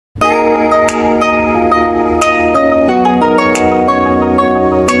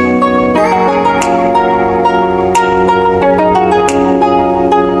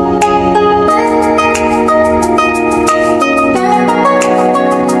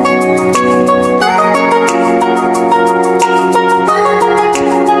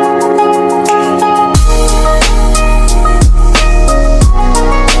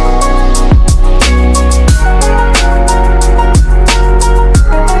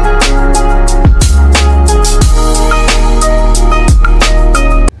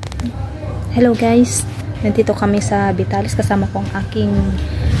Hello guys, nandito kami sa Vitalis kasama ko ang aking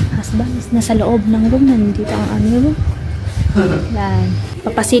husband. Nasa loob ng room, nandito ang aming room. Yan.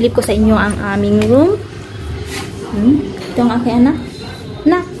 Papasilip ko sa inyo ang aming room. Ito ang aking anak.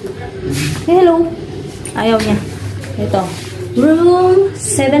 Anak! Hey, hello! Ayaw niya. Ito. Room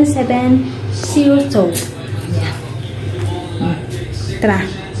 7702. Yan. Tara,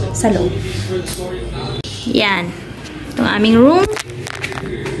 sa loob. Yan. Ito ang aming room.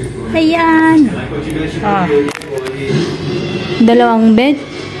 Ayan. Dalawang bed.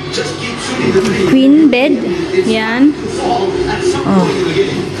 Queen bed. Yan.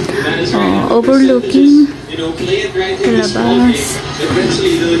 Overlooking sa labas.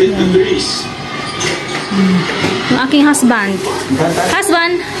 Yung aking husband.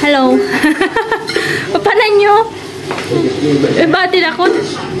 Husband, hello. Papanan nyo. Batin ako.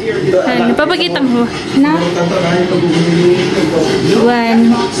 Napapagitang mo. Na? One.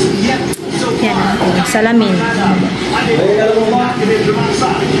 Yan. Salamin.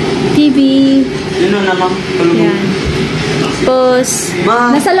 TV. Yan. Tapos,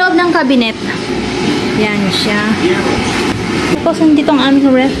 nasa loob ng cabinet. Yan siya. Tapos, nandito ang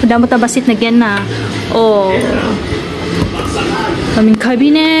aming ref. Damot-abasit na yan na. Kaming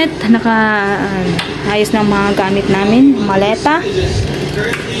cabinet. Ayos ng mga gamit namin. Maleta.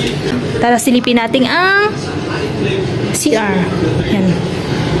 Tara, silipin natin ang CR. Yan.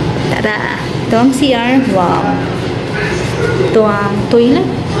 Tara. Ito ang CR. Wow. Ito ang toilet.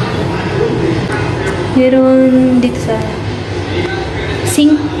 Meron dito sa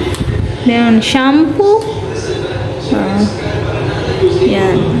sink. Meron shampoo.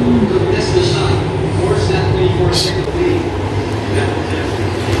 Yan.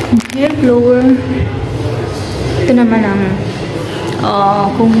 Hair blower. Ito naman ang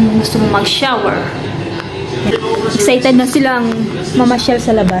kung gusto mo mag-shower. Excited na silang mamasyal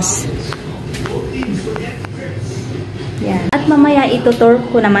sa labas. Yan. At mamaya itutur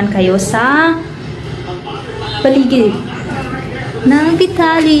ko naman kayo sa paligid ng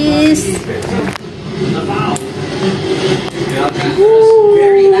Vitalis.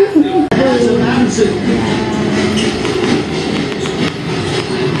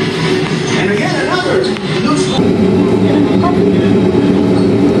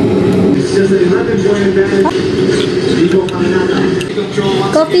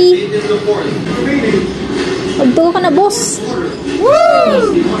 Coffee. Pagtuko ka na, boss.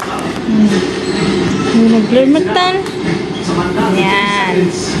 Woo! Nag-lermatan. Yan.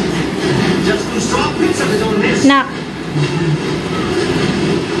 Nak.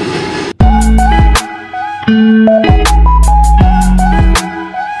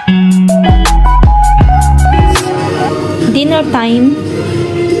 Dinner time.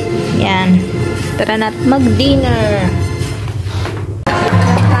 Yan. Tara na't mag-dinner.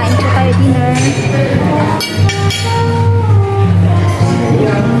 Kain po tayo dinner.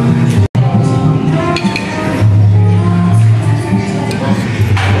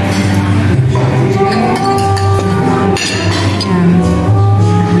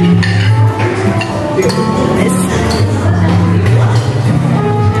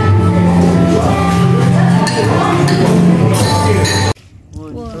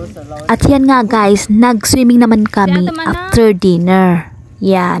 At yan nga guys, nag-swimming naman kami after dinner.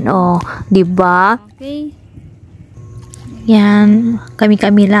 Yan, di ba? Okay. Yan,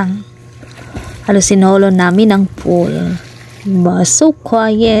 kami-kami lang. Halos sinolo namin ang pool. Diba? So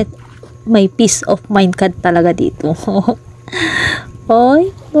quiet. May peace of mind ka talaga dito.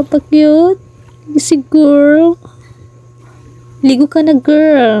 Oy, mapa-cute. Si girl. Ligo ka na,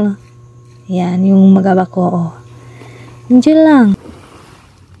 girl. Yan, yung magawa ko. Enjoy lang.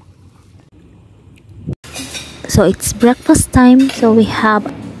 So it's breakfast time. So we have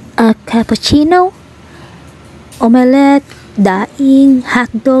a cappuccino, omelette, daing,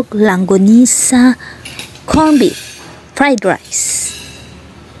 hotdog, langgonisa, corned beef, fried rice,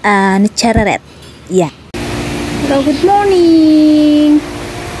 and chararet. Yeah. Hello, good morning.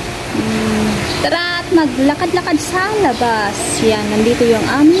 Tara at maglakad-lakad sa labas. Yan, nandito yung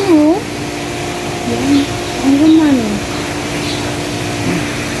aming room. Yan, ang room namin.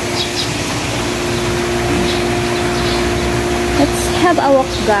 Let's have a walk,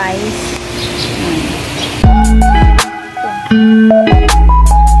 guys.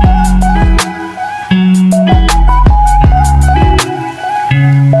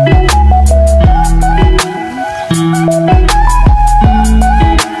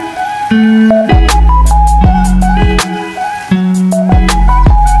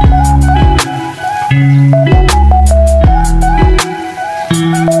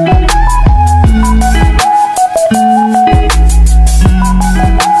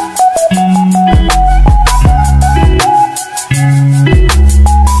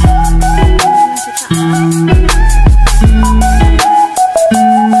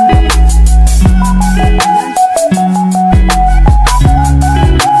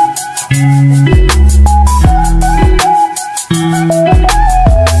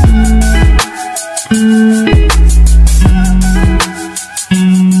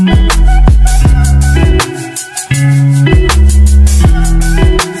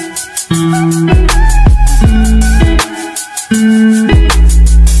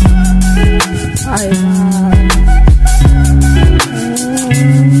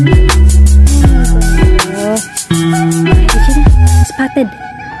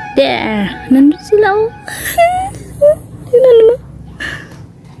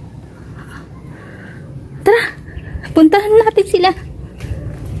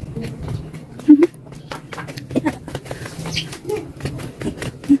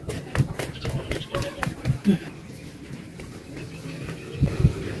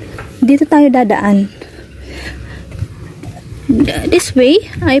 dito tayo dadaan. This way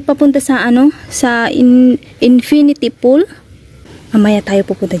ay papunta sa ano, sa infinity pool. Mamaya tayo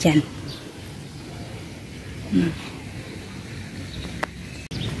pupunta diyan.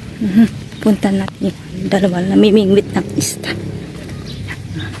 Punta natin yung dalawa na mimingwit ng pista.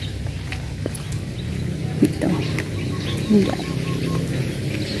 Ito.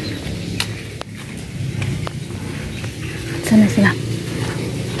 Sana sila.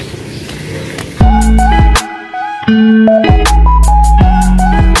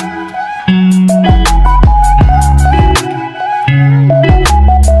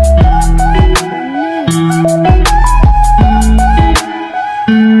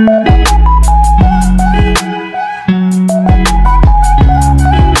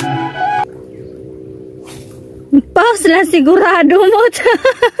 Pause lang sigurado mo.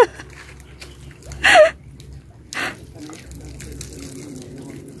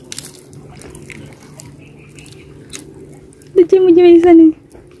 Diyan mo dyan isa nih.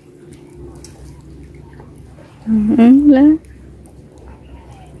 Lah.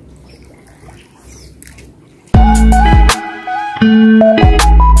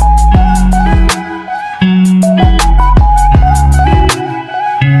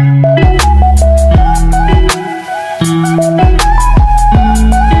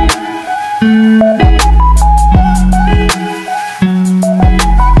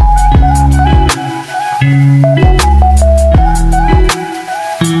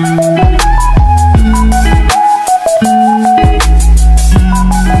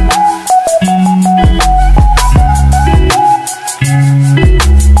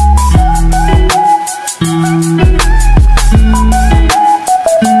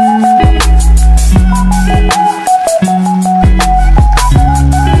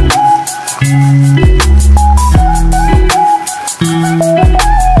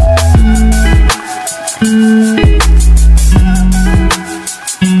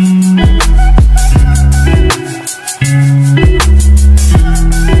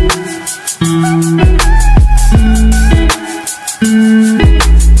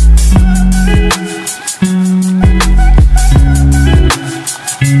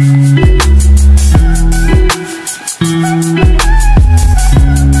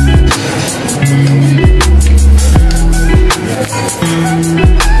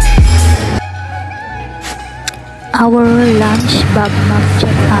 Our lunch bag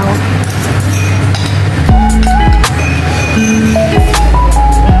mag-check out.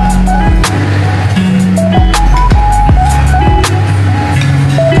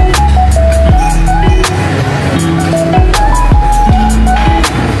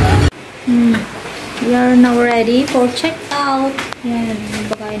 We are now ready for check out. Yan, yung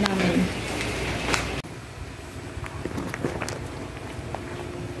bagay namin.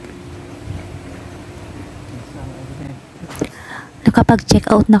 Nakapag-check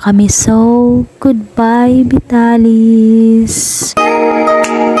out na kami. So, goodbye, Vitalis.